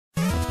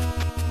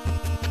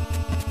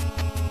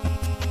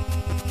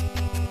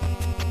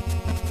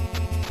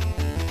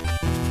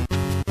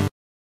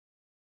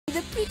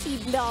pretty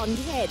blonde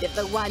head of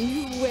the one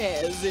who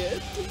wears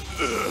it.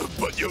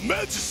 But Your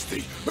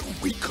Majesty,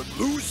 we could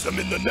lose them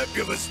in the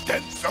nebula's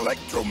dense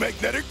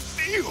electromagnetic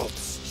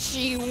fields.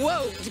 She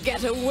won't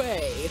get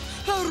away.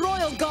 Her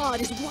royal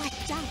guard is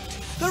wiped out.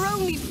 Her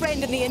only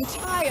friend in the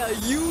entire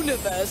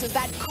universe is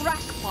that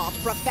crackpot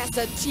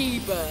Professor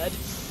T-Bird.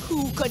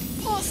 Who could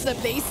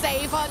possibly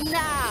save her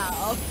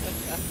now?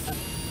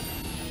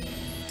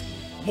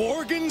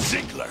 Morgan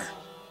Ziegler,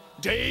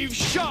 Dave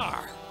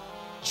Shar,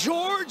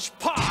 George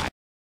Pye.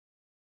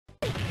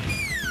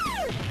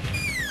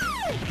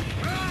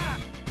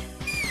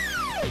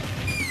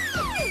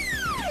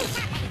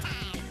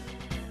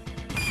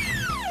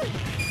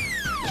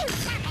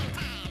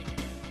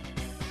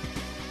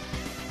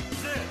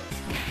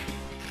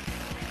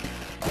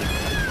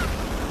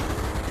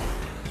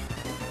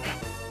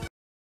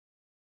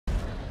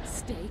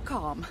 Stay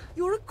calm.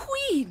 You're a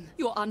queen.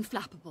 You're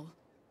unflappable.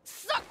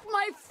 Suck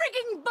my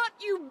frigging butt,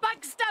 you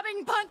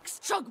backstabbing punks!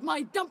 Chug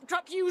my dump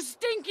truck, you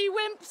stinky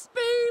wimps!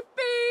 Beep,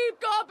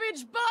 beep,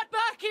 garbage butt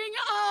backing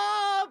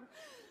up!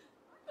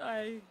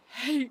 I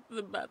hate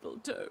the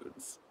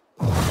Battletoads.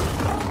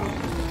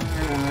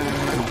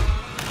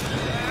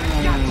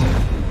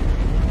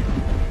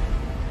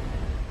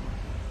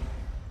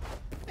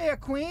 Hey,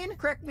 Queen,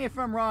 correct me if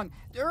I'm wrong.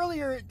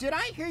 Earlier, did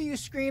I hear you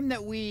scream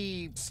that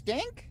we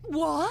stink?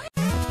 What?